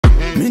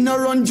Me no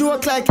run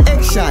joke like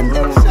action.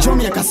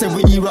 Jamaica say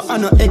we hero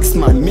and no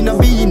X-man. Me no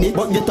be in it,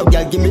 but get up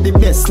girl, give me the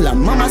best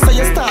slam. Mama say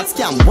you start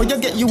scam, where you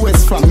get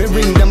US from? Me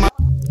ring them.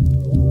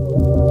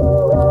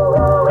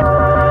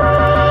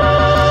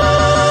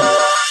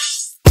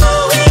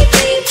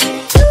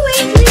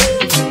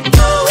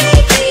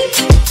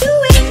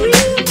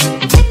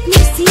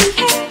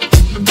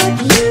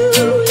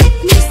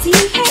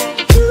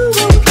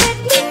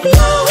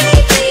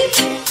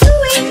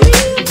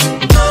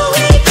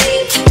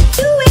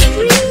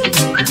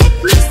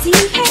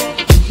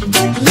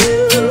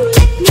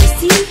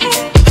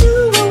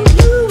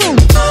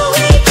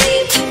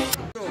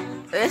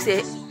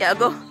 Yeah,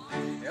 go.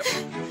 Yep.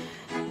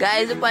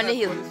 Guys up on the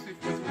hill.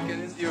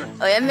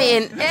 Oh, you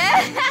mean?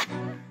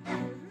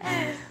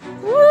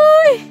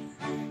 Woo!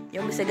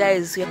 You know, say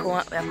guys, we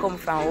come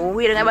from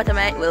way down bottom,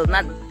 well,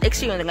 not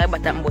extremely down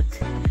bottom, but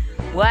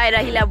why the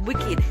hill are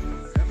wicked?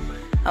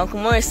 Uncle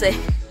Murry say,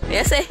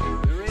 you say?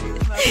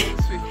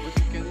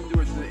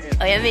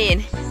 Oh, you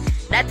mean?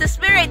 That's the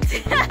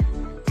spirit.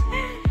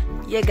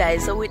 Yeah,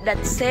 guys, so with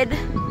that said,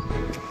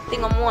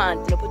 thing I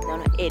want to put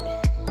down the head.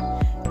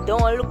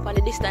 Don't look on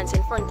the distance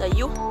in front of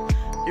you.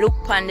 Look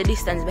on the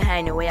distance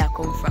behind you where I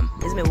come from.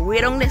 You see me?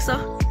 Way down there,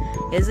 so.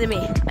 You see me?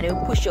 And you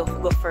push you to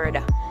go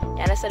further.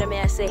 You understand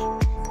what I say?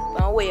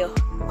 But where you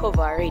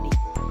cover already.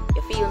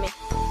 You feel me?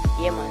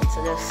 Yeah, man.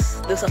 So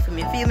just do something for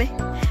me. You feel me?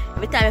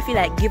 Every time you feel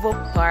like give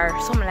up or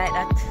something like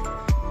that,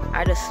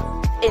 or just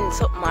end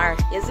something or,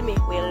 you see me?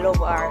 We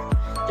love or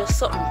just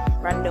something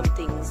random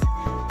things.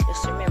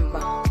 Just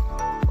remember,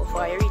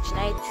 before you reach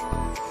night,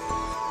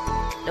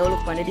 don't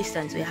look on the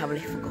distance where you have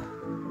left to go.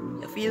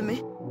 You feel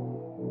me?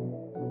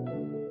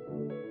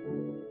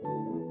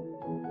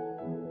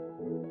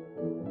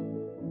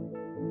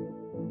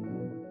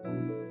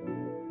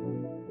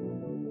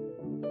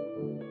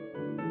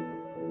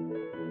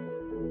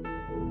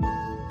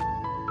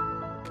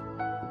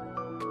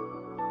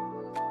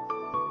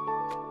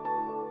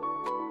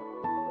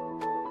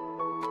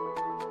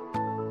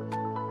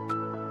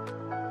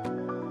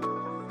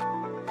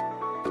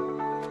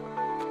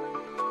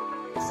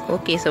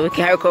 Okay, so we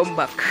can come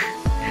back.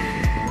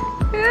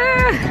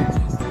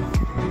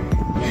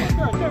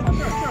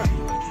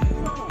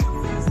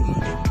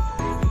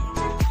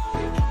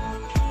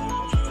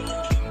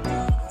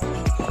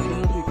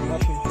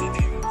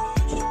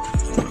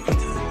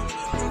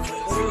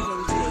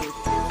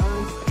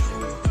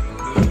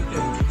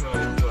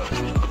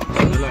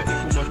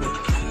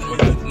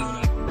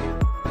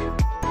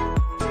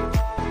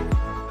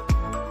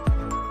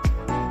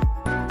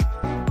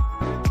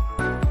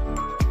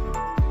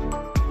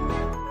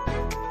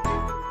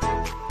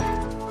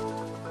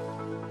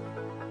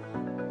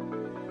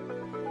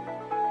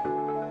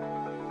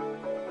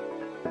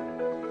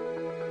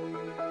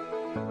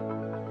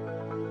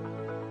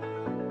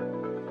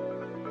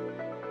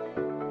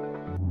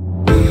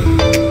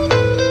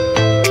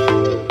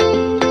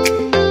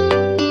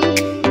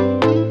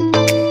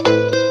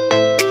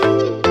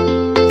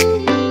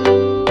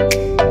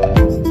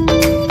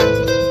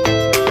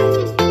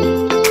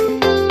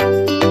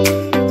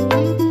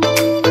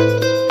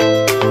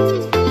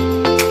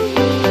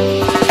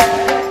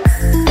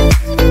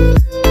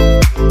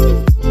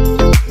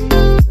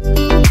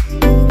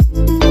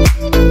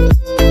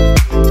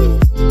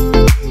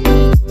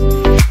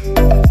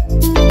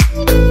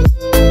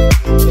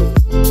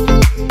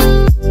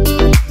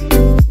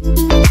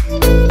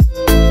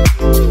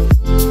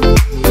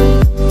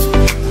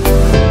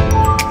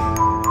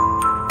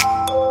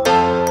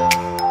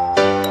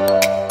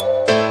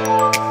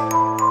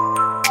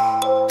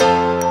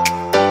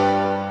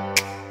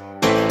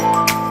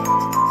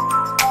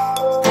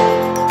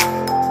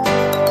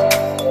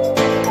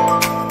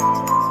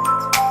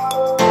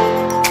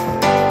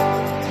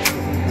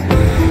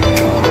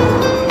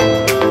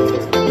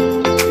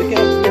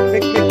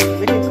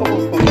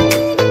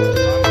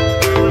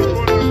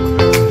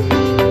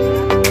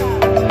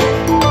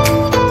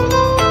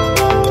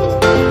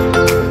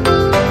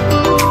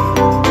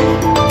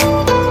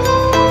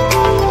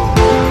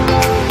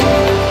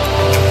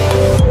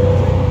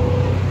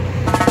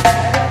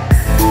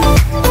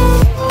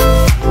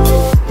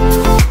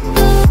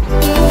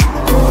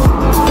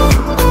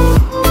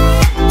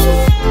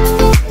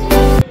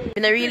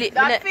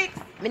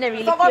 I don't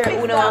really care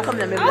who no one come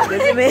to me vlog, you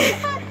see me?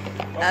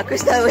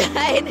 Crystal will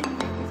hide.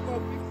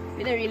 I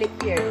don't really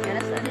care, you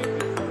understand?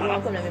 Who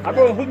want come to me vlog?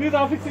 Bro, who's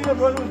music fixing your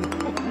bro?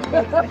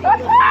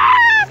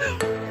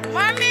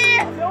 Mommy!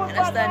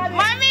 Understand?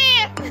 Mommy!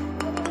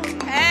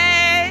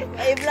 Hey!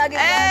 Hey, vlog.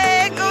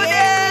 Hey, good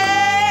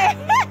day!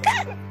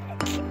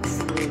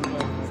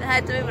 Say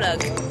hi to me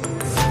vlog.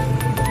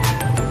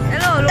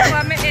 Hello, look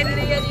at my head in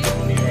the head.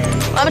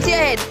 What to your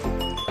head?